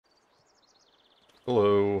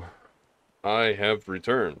Hello, I have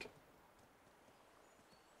returned.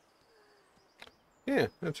 Yeah,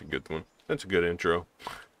 that's a good one. That's a good intro.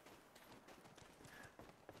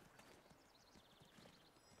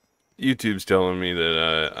 YouTube's telling me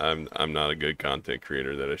that I'm not a good content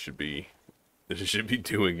creator. That I should be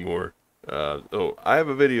doing more. Oh, I have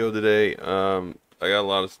a video today. I got a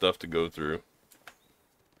lot of stuff to go through.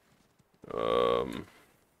 Um,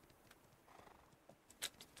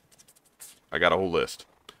 I got a whole list.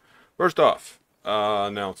 First off,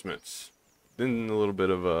 announcements. Then a little bit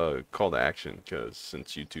of a call to action, because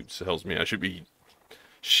since YouTube tells me I should be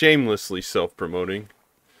shamelessly self-promoting,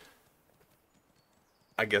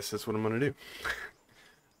 I guess that's what I'm gonna do.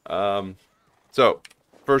 So,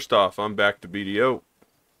 first off, I'm back to BDO.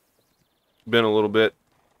 Been a little bit.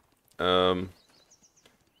 Um,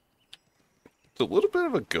 it's a little bit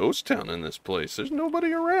of a ghost town in this place. There's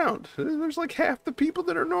nobody around. There's like half the people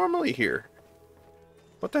that are normally here.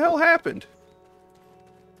 What the hell happened?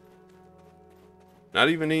 Not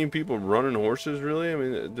even any people running horses, really. I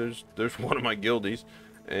mean, there's one of my guildies,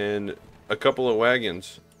 and a couple of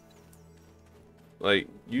wagons. Like,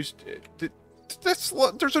 there's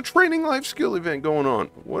a training life skill event going on.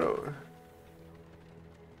 What?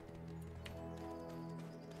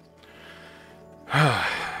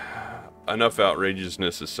 Enough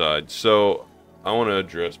outrageousness aside. So, I want to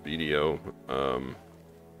address BDO.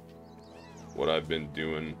 What I've been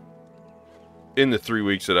doing in the 3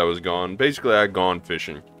 weeks that I was gone. Basically, I'd gone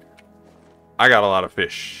fishing. I got a lot of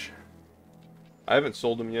fish. I haven't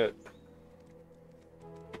sold them yet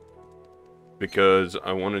because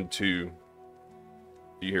I wanted to.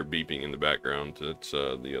 You hear beeping in the background. It's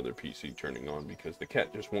the other PC turning on because the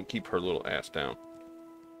cat just won't keep her little ass down.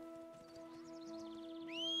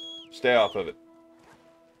 Stay off of it.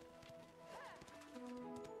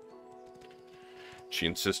 She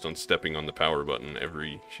insists on stepping on the power button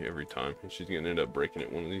every time. She's gonna end up breaking it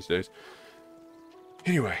one of these days.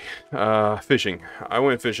 Anyway, fishing. I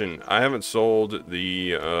went fishing. I haven't sold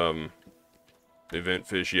the event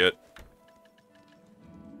fish yet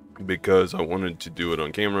because I wanted to do it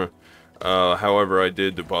on camera. However, I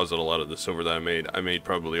did deposit a lot of the silver that I made. I made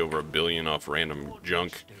probably over $1 billion off random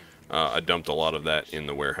junk. I dumped a lot of that in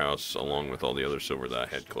the warehouse along with all the other silver that I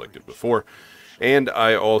had collected before. And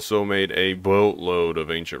I also made a boatload of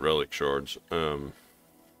ancient relic shards,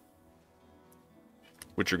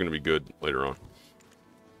 which are going to be good later on.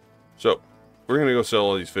 So, we're going to go sell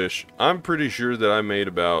all these fish. I'm pretty sure that I made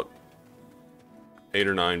about 8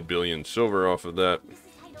 or 9 billion silver off of that.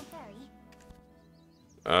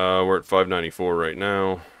 We're at 594 right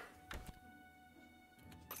now.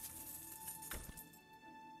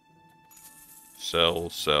 Sell,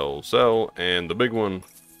 sell, sell. And the big one.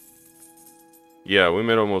 Yeah, we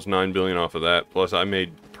made almost 9 billion off of that. Plus, I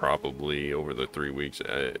made probably over the 3 weeks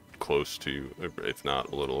close to, if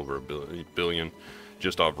not a little over a billion,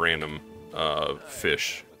 just off random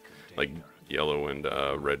fish, like yellow and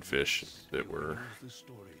red fish that were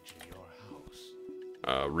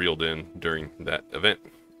reeled in during that event.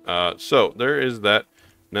 So there is that.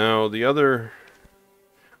 Now the other,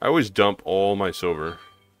 I always dump all my silver.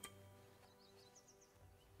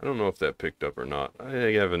 I don't know if that picked up or not. I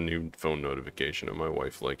have a new phone notification, and my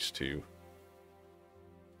wife likes to...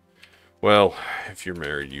 Well, if you're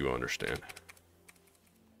married, you understand.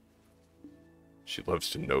 She loves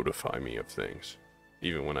to notify me of things,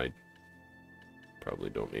 even when I probably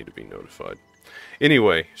don't need to be notified.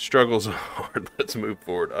 Anyway, struggles are hard. Let's move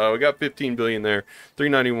forward. We got 15 billion there,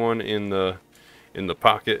 391 in the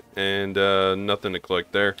pocket, and nothing to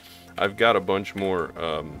collect there. I've got a bunch more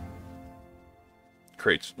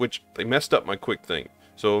crates, which they messed up my quick thing.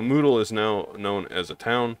 So Moodle is now known as a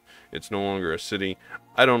town. It's no longer a city.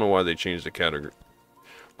 I don't know why they changed the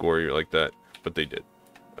category like that, but they did.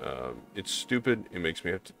 It's stupid. It makes me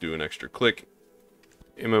have to do an extra click.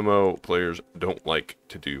 MMO players don't like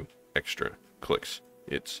to do extra clicks.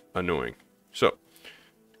 It's annoying. So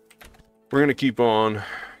we're gonna keep on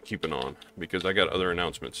keeping on because I got other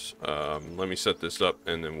announcements. Let me set this up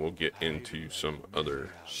and then we'll get into some other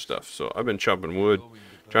stuff. So I've been chopping wood,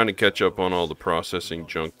 trying to catch up on all the processing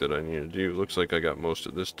junk that I need to do. Looks like I got most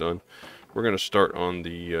of this done. We're gonna start on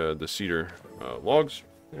the cedar logs,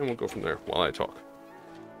 and we'll go from there while I talk.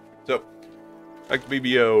 So back to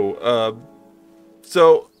BBO.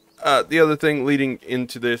 The other thing leading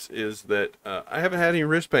into this is that I haven't had any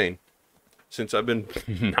wrist pain since I've been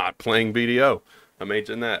not playing BDO. I'm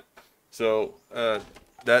in that. So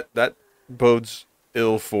that bodes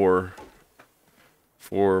ill for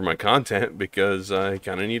my content because I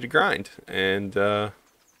kind of need to grind. And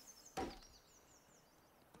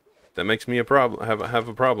that makes me a problem. Have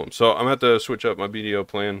a problem. So I'm gonna have to switch up my BDO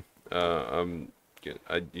plan.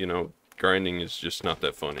 You know, grinding is just not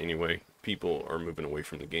that fun anyway. People are moving away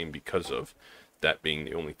from the game because of that being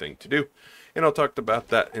the only thing to do, and I'll talk about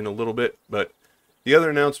that in a little bit. But the other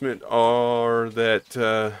announcement are that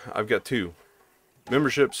I've got 2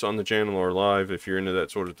 memberships on the channel are live. If you're into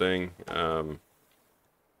that sort of thing,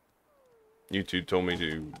 YouTube told me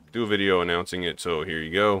to do a video announcing it, so here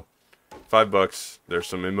you go. $5. There's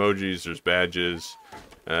some emojis, there's badges,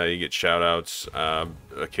 you get shout outs.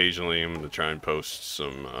 Occasionally I'm going to try and post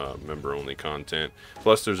some member only content.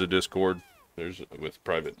 Plus there's a Discord, with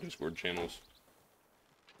private Discord channels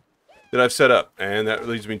that I've set up, and that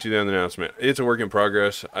leads me to the other announcement. It's a work in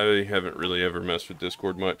progress. I haven't really ever messed with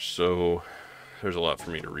Discord much, so there's a lot for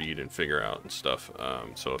me to read and figure out and stuff.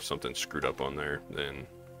 So if something's screwed up on there, then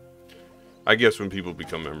I guess when people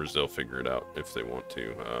become members, they'll figure it out if they want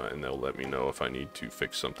to, and they'll let me know if I need to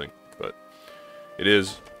fix something. But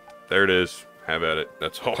there it is. Have at it.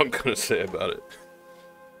 That's all I'm going to say about it.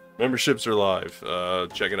 Memberships are live.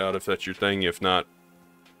 Check it out if that's your thing. If not,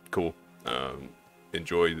 cool.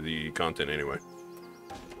 Enjoy the content anyway.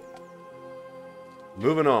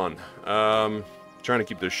 Moving on. Trying to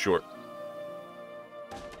keep this short.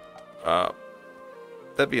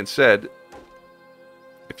 That being said,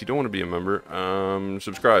 if you don't want to be a member,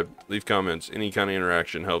 subscribe, leave comments. Any kind of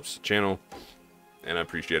interaction helps the channel, and I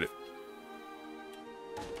appreciate it.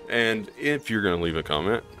 And if you're going to leave a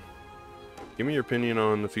comment, give me your opinion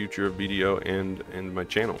on the future of BDO and my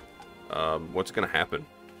channel. What's going to happen?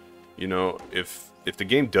 You know, if the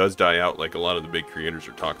game does die out, like a lot of the big creators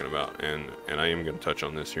are talking about, and I am going to touch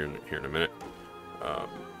on this here in a minute,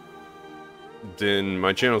 then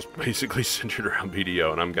my channel's basically centered around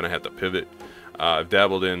BDO, and I'm going to have to pivot. I've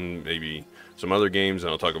dabbled in maybe some other games,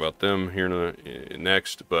 and I'll talk about them here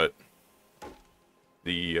next, but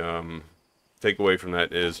the takeaway from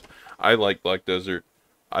that is I like Black Desert.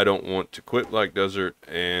 I don't want to quit Black Desert,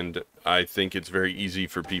 and I think it's very easy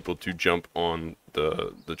for people to jump on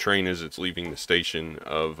the train as it's leaving the station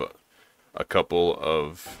of a couple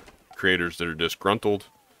of creators that are disgruntled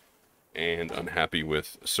and unhappy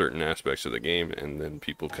with certain aspects of the game, and then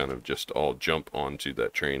people kind of just all jump onto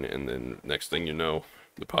that train, and then next thing you know,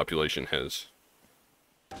 the population has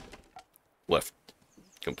left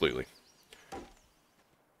completely.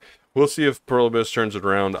 We'll see if Pearl Abyss turns it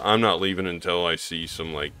around. I'm not leaving until I see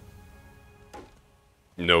some, like,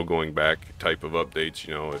 no going back type of updates,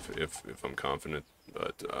 you know, if I'm confident.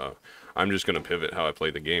 But I'm just going to pivot how I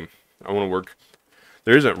play the game. I want to work.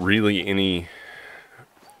 There isn't really any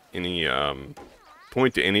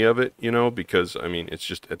point to any of it, you know, because, I mean, it's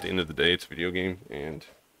just, at the end of the day, it's a video game, and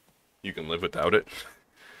you can live without it.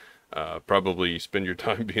 Probably spend your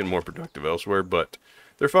time being more productive elsewhere, but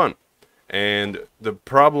they're fun. And the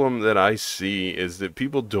problem that I see is that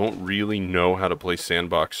people don't really know how to play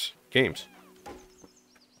sandbox games.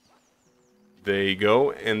 They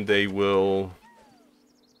go and they will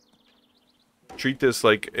treat this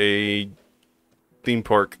like a theme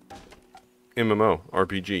park MMO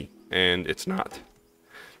RPG, and it's not.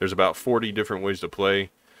 There's about 40 different ways to play.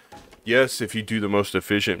 Yes, if you do the most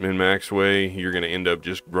efficient min-max way, you're going to end up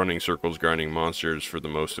just running circles, grinding monsters for the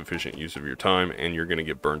most efficient use of your time, and you're going to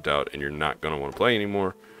get burnt out, and you're not going to want to play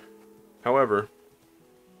anymore. However,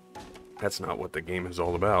 that's not what the game is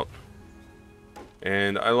all about.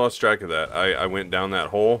 And I lost track of that. I went down that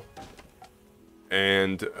hole,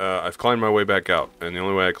 and I've climbed my way back out. And the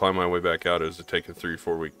only way I climb my way back out is to take a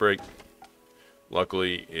 3-4 week break.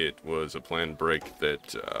 Luckily, it was a planned break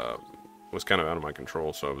that was kind of out of my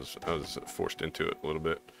control, so I was forced into it a little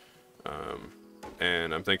bit,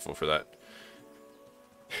 and I'm thankful for that.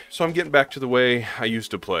 So I'm getting back to the way I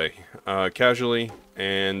used to play, casually,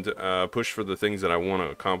 and push for the things that I want to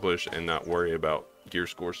accomplish and not worry about gear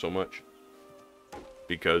score so much,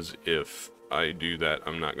 because if I do that,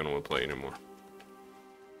 I'm not going to want to play anymore.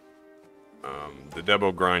 The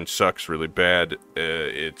demo grind sucks really bad.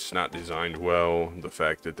 It's not designed well. The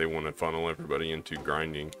fact that they want to funnel everybody into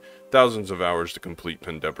grinding thousands of hours to complete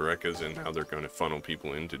Pendeparekas, and how they're going to funnel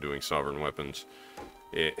people into doing sovereign weapons,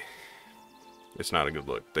 it's not a good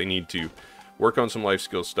look. They need to work on some life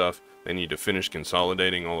skill stuff. They need to finish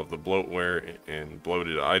consolidating all of the bloatware and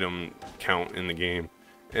bloated item count in the game,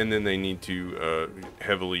 and then they need to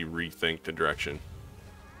heavily rethink the direction.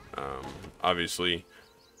 Obviously,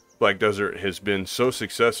 Black Desert has been so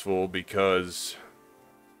successful because,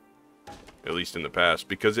 at least in the past,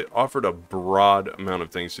 because it offered a broad amount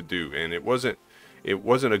of things to do, and it wasn't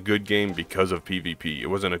a good game because of PvP. It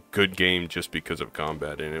wasn't a good game just because of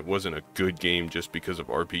combat, and it wasn't a good game just because of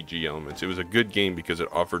RPG elements. It was a good game because it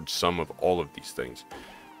offered some of all of these things.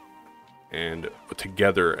 and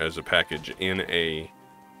together as a package in a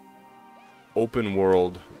open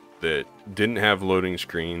world that didn't have loading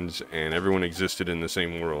screens and everyone existed in the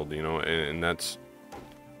same world, you know, and that's,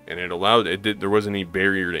 and it allowed, there wasn't any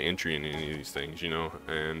barrier to entry in any of these things, you know,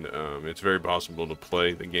 and it's very possible to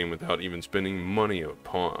play the game without even spending money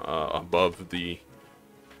above the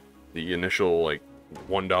initial, like,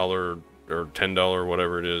 $1 or $10,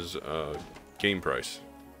 whatever it is, game price.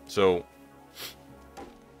 So,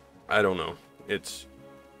 I don't know, it's,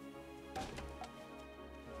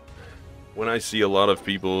 when I see a lot of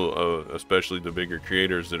people, especially the bigger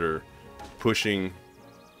creators that are pushing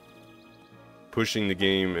the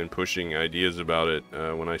game and pushing ideas about it,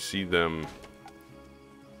 when I see them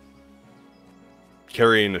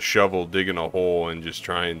carrying a shovel, digging a hole, and just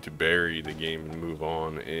trying to bury the game and move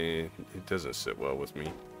on, it doesn't sit well with me.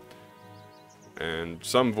 And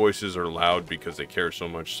some voices are loud because they care so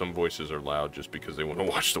much. Some voices are loud just because they want to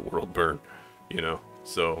watch the world burn, you know?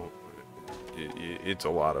 So, it's a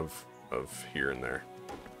lot of here and there.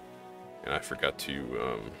 And I forgot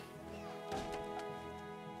to,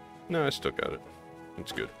 no, I still got it.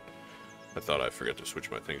 It's good. I thought I forgot to switch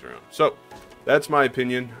my things around. So, that's my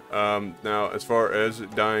opinion. Now, as far as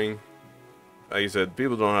dying, like I said,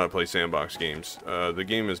 people don't know how to play sandbox games. The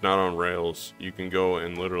game is not on rails. You can go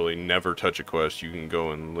and literally never touch a quest. You can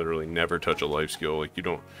go and literally never touch a life skill. Like, you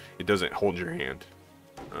don't, it doesn't hold your hand.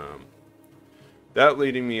 That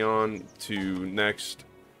leading me on to next.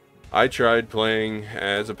 I tried playing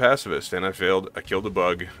as a pacifist and I failed. I killed a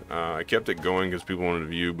bug. I kept it going because people wanted to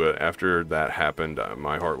view, but after that happened,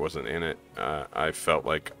 my heart wasn't in it. I felt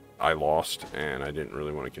like I lost and I didn't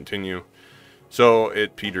really want to continue. So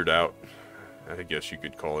it petered out. I guess you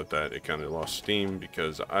could call it that. It kind of lost steam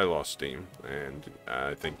because I lost steam, and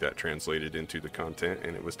I think that translated into the content,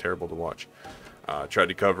 and it was terrible to watch. Tried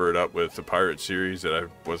to cover it up with the pirate series that I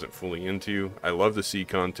wasn't fully into. I love the sea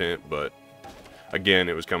content, but again,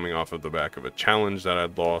 it was coming off of the back of a challenge that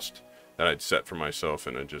I'd lost, that I'd set for myself,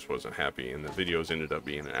 and I just wasn't happy. And the videos ended up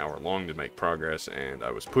being an hour long to make progress, and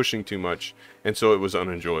I was pushing too much, and so it was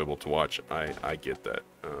unenjoyable to watch. I get that.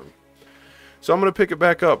 So I'm going to pick it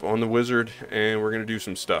back up on the Wizard, and we're going to do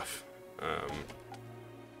some stuff.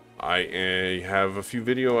 I have a few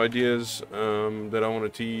video ideas that I want to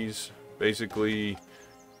tease. Basically,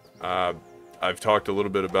 I've talked a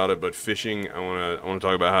little bit about it, but fishing, I want to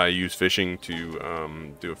talk about how I use fishing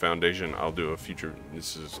to do a foundation. I'll do a future,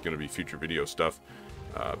 this is going to be future video stuff.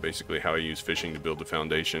 Basically how I use fishing to build the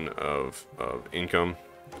foundation of income,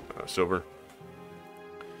 silver.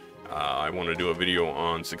 I want to do a video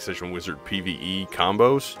on Succession Wizard PvE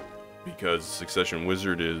combos, because Succession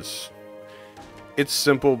Wizard it's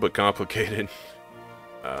simple but complicated.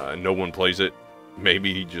 No one plays it.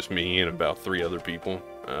 Maybe just me and about 3 other people,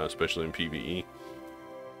 especially in PvE.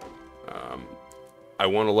 I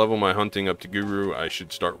want to level my hunting up to Guru. I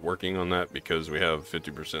should start working on that because we have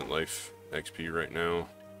 50% life XP right now.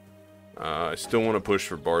 I still want to push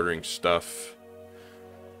for bartering stuff.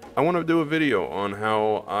 I want to do a video on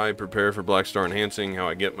how I prepare for Black Star Enhancing, how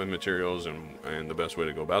I get my materials, and the best way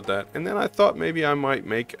to go about that. And then I thought maybe I might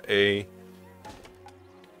make a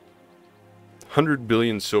 100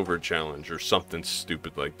 billion silver challenge or something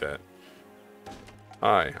stupid like that.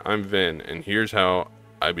 Hi, I'm Vin, and here's how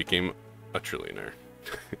I became a trillionaire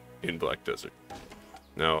in Black Desert.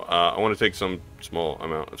 Now, I want to take some small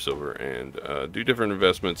amount of silver and do different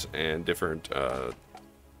investments and different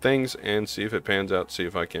things and see if it pans out, see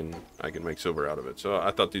if I can make silver out of it. So I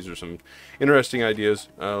thought these are some interesting ideas.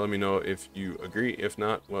 Let me know if you agree. If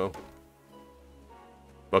not, well,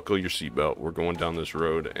 buckle your seatbelt. We're going down this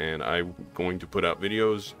road, and I'm going to put out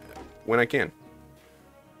videos when I can.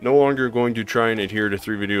 No longer going to try and adhere to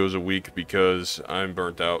 3 videos a week because I'm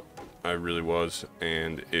burnt out. I really was,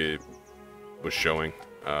 and it was showing.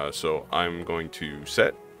 So I'm going to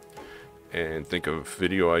set and think of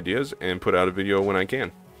video ideas and put out a video when I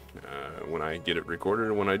can. When I get it recorded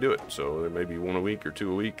and when I do it. So there may be 1 a week or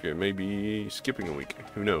 2 a week. It may be skipping a week.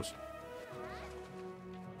 Who knows?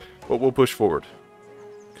 But we'll push forward,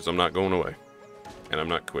 because I'm not going away, and I'm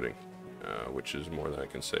not quitting, which is more than I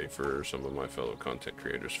can say for some of my fellow content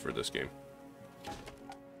creators for this game.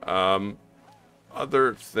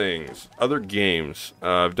 Other things, other games.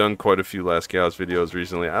 I've done quite a few Last Chaos videos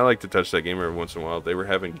recently. I like to touch that game every once in a while. They were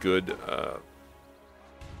having good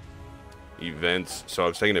events, so I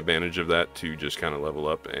was taking advantage of that to just kind of level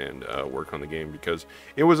up and work on the game, because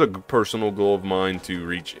it was a personal goal of mine to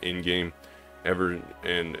reach in-game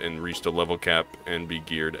and reach the level cap and be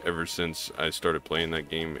geared ever since I started playing that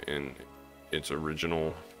game in its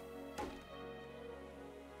original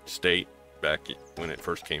state back when it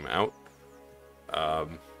first came out.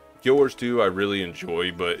 Guild Wars 2 I really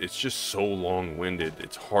enjoy, but it's just so long-winded.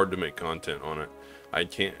 It's hard to make content on it.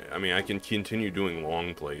 I mean, I can continue doing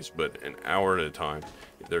long plays, but an hour at a time,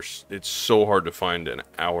 it's so hard to find an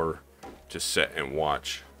hour to set and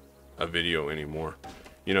watch a video anymore.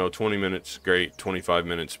 You know, 20 minutes, great. 25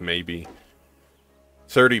 minutes, maybe.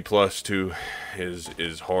 30 plus too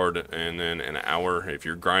is hard, and then an hour, if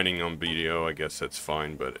you're grinding on BDO, I guess that's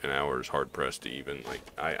fine, but an hour is hard pressed to even, like,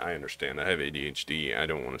 I understand. I have ADHD. I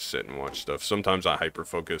don't want to sit and watch stuff. Sometimes I hyper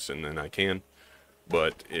focus and then I can,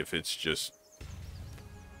 but if it's just,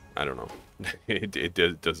 I don't know,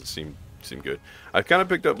 it doesn't seem good. I've kind of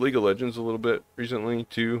picked up League of Legends a little bit recently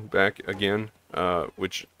too, back again,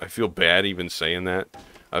 which I feel bad even saying that.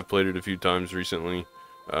 I've played it a few times recently.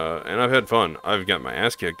 And I've had fun. I've got my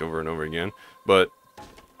ass kicked over and over again. But,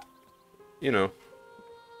 you know,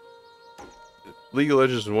 League of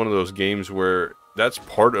Legends is one of those games where that's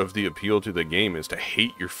part of the appeal to the game, is to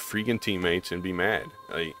hate your freaking teammates and be mad.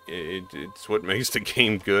 Like, it's what makes the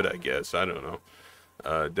game good, I guess. I don't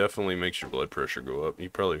know. Definitely makes your blood pressure go up. You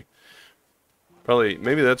probably,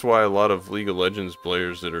 maybe that's why a lot of League of Legends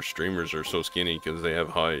players that are streamers are so skinny, because they have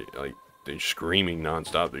high, like, they're screaming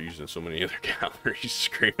nonstop. They're using so many other calories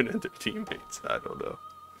screaming at their teammates. I don't know.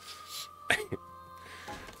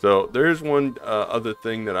 So there's one other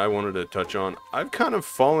thing that I wanted to touch on. I've kind of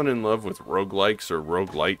fallen in love with roguelikes or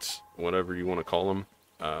roguelites, whatever you want to call them.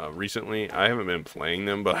 Recently, I haven't been playing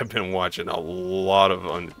them, but I've been watching a lot of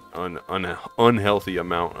unhealthy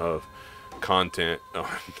amount of content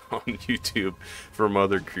on YouTube from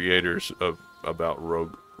other creators about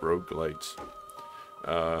roguelites.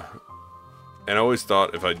 And I always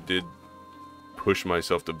thought if I did push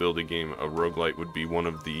myself to build a game, a roguelite would be one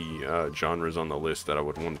of the genres on the list that I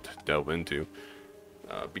would want to delve into.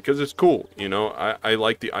 Because it's cool, you know. I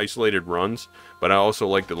like the isolated runs, but I also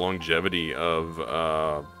like the longevity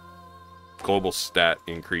of global stat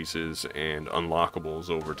increases and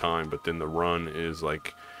unlockables over time. But then the run is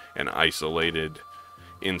like an isolated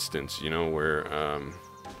instance, you know, where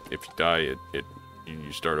if you die,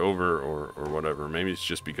 you start over or whatever. Maybe it's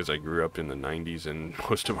just because I grew up in the 90s and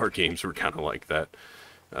most of our games were kind of like that,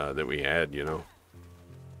 that we had, you know.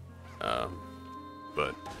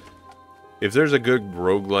 But if there's a good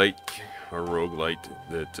roguelite or roguelite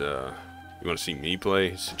that you want to see me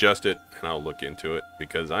play, suggest it and I'll look into it,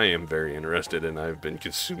 because I am very interested and I've been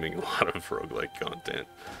consuming a lot of roguelite content.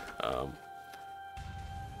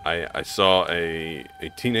 I saw a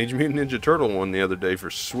Teenage Mutant Ninja Turtle one the other day for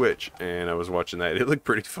Switch, and I was watching that. It looked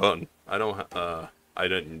pretty fun. I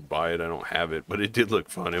didn't buy it. I don't have it, but it did look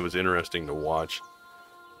fun. It was interesting to watch.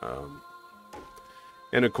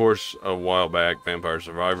 And of course, a while back, Vampire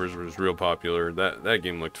Survivors was real popular. That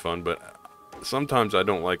game looked fun, but sometimes I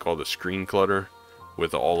don't like all the screen clutter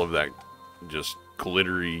with all of that just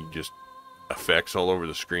glittery just effects all over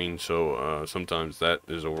the screen. So sometimes that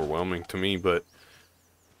is overwhelming to me, but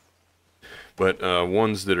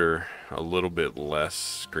ones that are a little bit less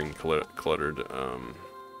screen cluttered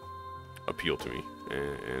appeal to me,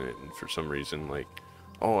 and for some reason, like,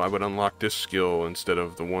 oh, I would unlock this skill instead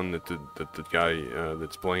of the one that the guy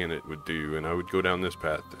that's playing it would do, and I would go down this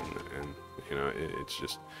path, and you know, it's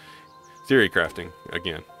just theory crafting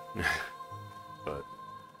again. But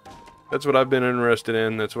that's what I've been interested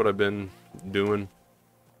in. That's what I've been doing.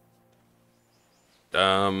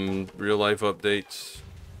 Real life updates,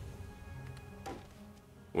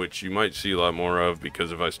 which you might see a lot more of,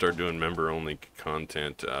 because if I start doing member-only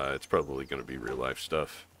content, it's probably going to be real-life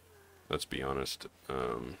stuff. Let's be honest.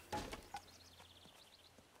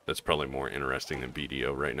 That's probably more interesting than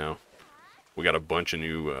BDO right now. We got a bunch of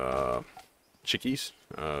new chickies,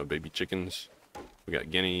 baby chickens. We got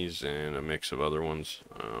guineas and a mix of other ones,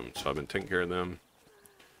 so I've been taking care of them.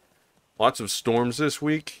 Lots of storms this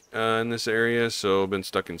week in this area, so I've been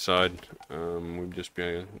stuck inside. We've just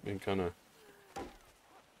been kind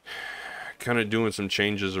of doing some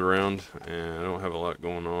changes around, and I don't have a lot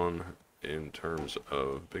going on in terms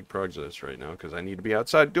of big projects right now, because I need to be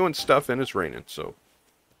outside doing stuff, and it's raining, so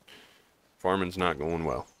farming's not going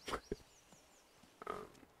well.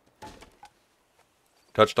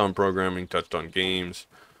 Touched on programming, touched on games,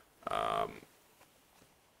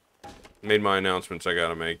 made my announcements I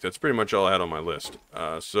gotta make. That's pretty much all I had on my list.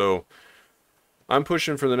 So I'm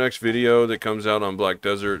pushing for the next video that comes out on Black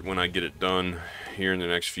Desert when I get it done here in the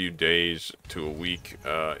next few days to a week.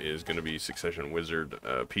 Is going to be Succession Wizard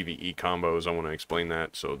PvE combos. I want to explain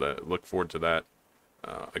that, so that look forward to that.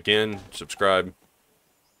 Again, subscribe,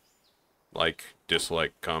 like,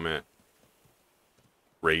 dislike, comment,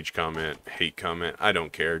 rage comment, hate comment. I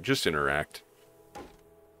don't care. Just interact.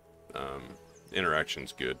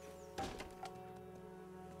 Interaction's good.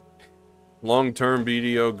 Long-term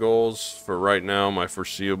BDO goals for right now, my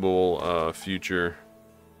foreseeable future.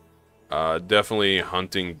 Definitely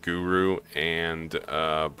hunting guru and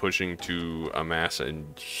pushing to amass a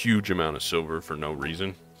huge amount of silver for no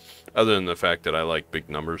reason, other than the fact that I like big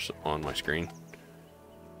numbers on my screen.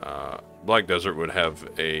 Black Desert would have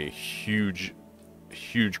a huge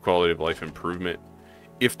quality of life improvement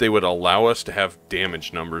if they would allow us to have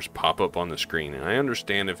damage numbers pop up on the screen. And I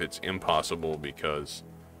understand if it's impossible because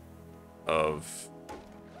of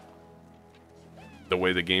the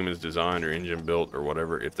way the game is designed or engine built or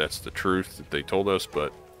whatever, if that's the truth that they told us,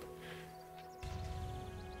 but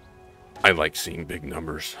I like seeing big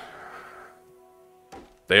numbers.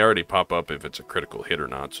 They already pop up if it's a critical hit or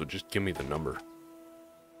not, so just give me the number.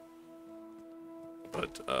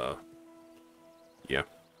 But yeah,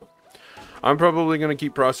 I'm probably gonna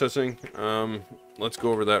keep processing. Let's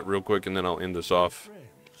go over that real quick and then I'll end this off.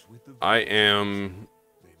 I am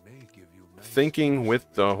thinking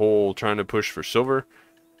with the whole trying to push for silver,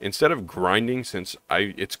 instead of grinding, since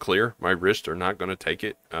it's clear my wrists are not going to take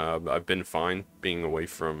it. I've been fine being away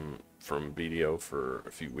from BDO for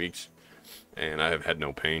a few weeks, and I have had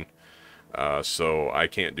no pain. So I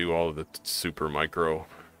can't do all of the super micro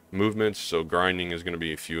movements, so grinding is going to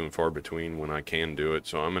be few and far between when I can do it.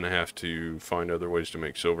 So I'm going to have to find other ways to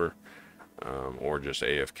make silver, or just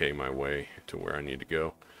AFK my way to where I need to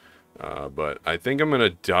go. But I think I'm going to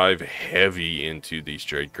dive heavy into these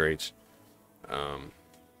trade crates.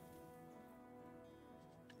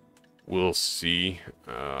 We'll see.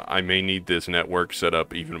 I may need this network set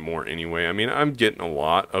up even more anyway. I mean, I'm getting a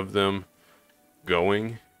lot of them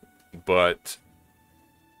going, but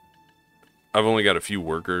I've only got a few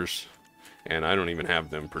workers, and I don't even have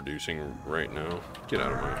them producing right now. Get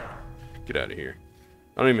out of here.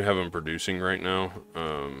 I don't even have them producing right now,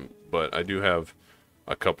 but I do have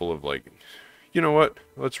a couple of, like, you know what?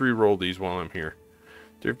 Let's re-roll these while I'm here.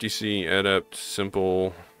 Thrifty C, Adept,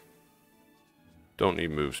 Simple. Don't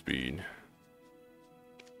need move speed.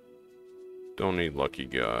 Don't need Lucky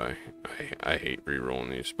Guy. I hate re-rolling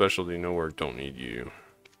these. Specialty, no work, don't need you.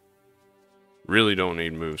 Really don't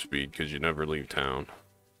need move speed because you never leave town.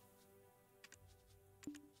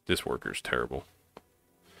 This worker's terrible.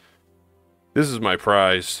 This is my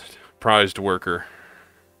prized worker.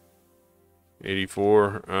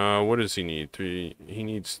 84. What does he need? He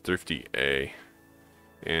needs Thrifty A.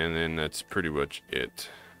 And then that's pretty much it.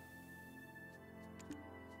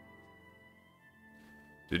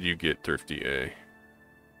 Did you get Thrifty A?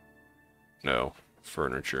 No.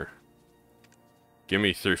 Furniture. Give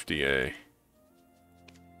me Thrifty A.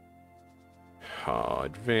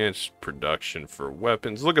 Advanced production for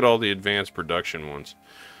weapons. Look at all the advanced production ones.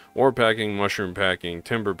 Ore packing, mushroom packing,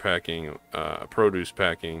 timber packing, produce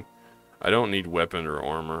packing. I don't need weapon or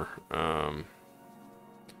armor.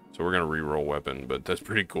 So we're going to re-roll weapon, but that's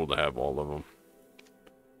pretty cool to have all of them.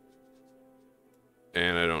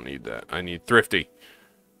 And I don't need that. I need thrifty.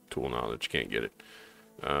 Tool knowledge, can't get it.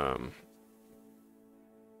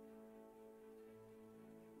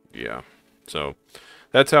 Yeah, so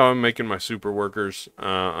that's how I'm making my super workers.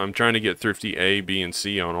 I'm trying to get thrifty A, B, and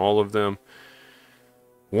C on all of them.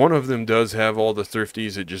 One of them does have all the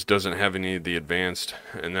thrifties, it just doesn't have any of the advanced.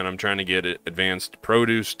 And then I'm trying to get it advanced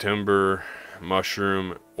produce, timber,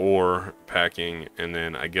 mushroom, ore, packing, and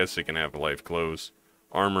then I guess it can have life clothes.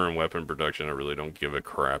 Armor and weapon production I really don't give a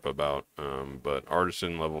crap about, but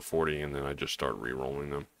artisan level 40, and then I just start re-rolling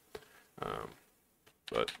them.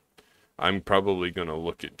 But I'm probably going to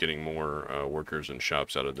look at getting more workers and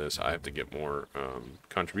shops out of this. I have to get more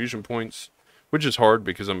contribution points, which is hard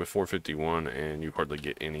because I'm at 451 and you hardly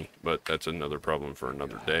get any, but that's another problem for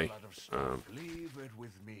another day.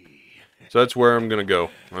 So that's where I'm going to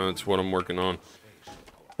go. That's what I'm working on.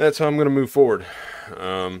 That's how I'm going to move forward.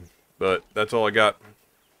 But that's all I got.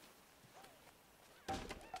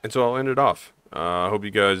 And so I'll end it off. I hope you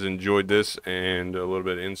guys enjoyed this and a little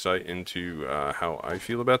bit of insight into how I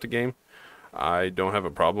feel about the game. I don't have a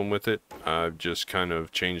problem with it. I've just kind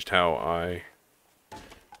of changed how I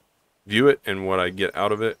view it and what I get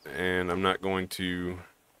out of it. And I'm not going to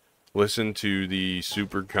listen to the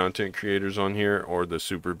super content creators on here or the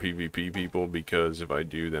super PvP people, because if I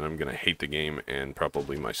do, then I'm going to hate the game and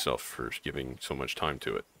probably myself for giving so much time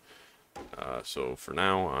to it. So for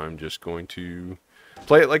now, I'm just going to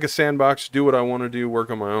play it like a sandbox, do what I want to do, work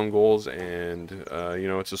on my own goals, and, you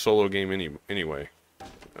know, it's a solo game anyway.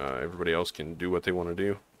 Everybody else can do what they want to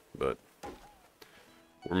do, but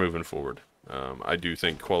we're moving forward. I do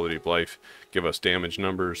think quality of life, give us damage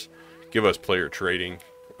numbers, give us player trading.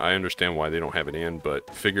 I understand why they don't have it in,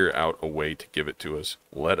 but figure out a way to give it to us.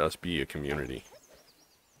 Let us be a community,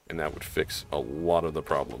 and that would fix a lot of the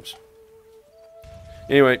problems.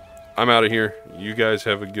 Anyway, I'm out of here. You guys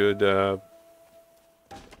have a good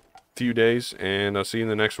few days, and I'll see you in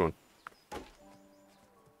the next one.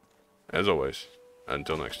 As always,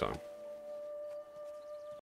 until next time.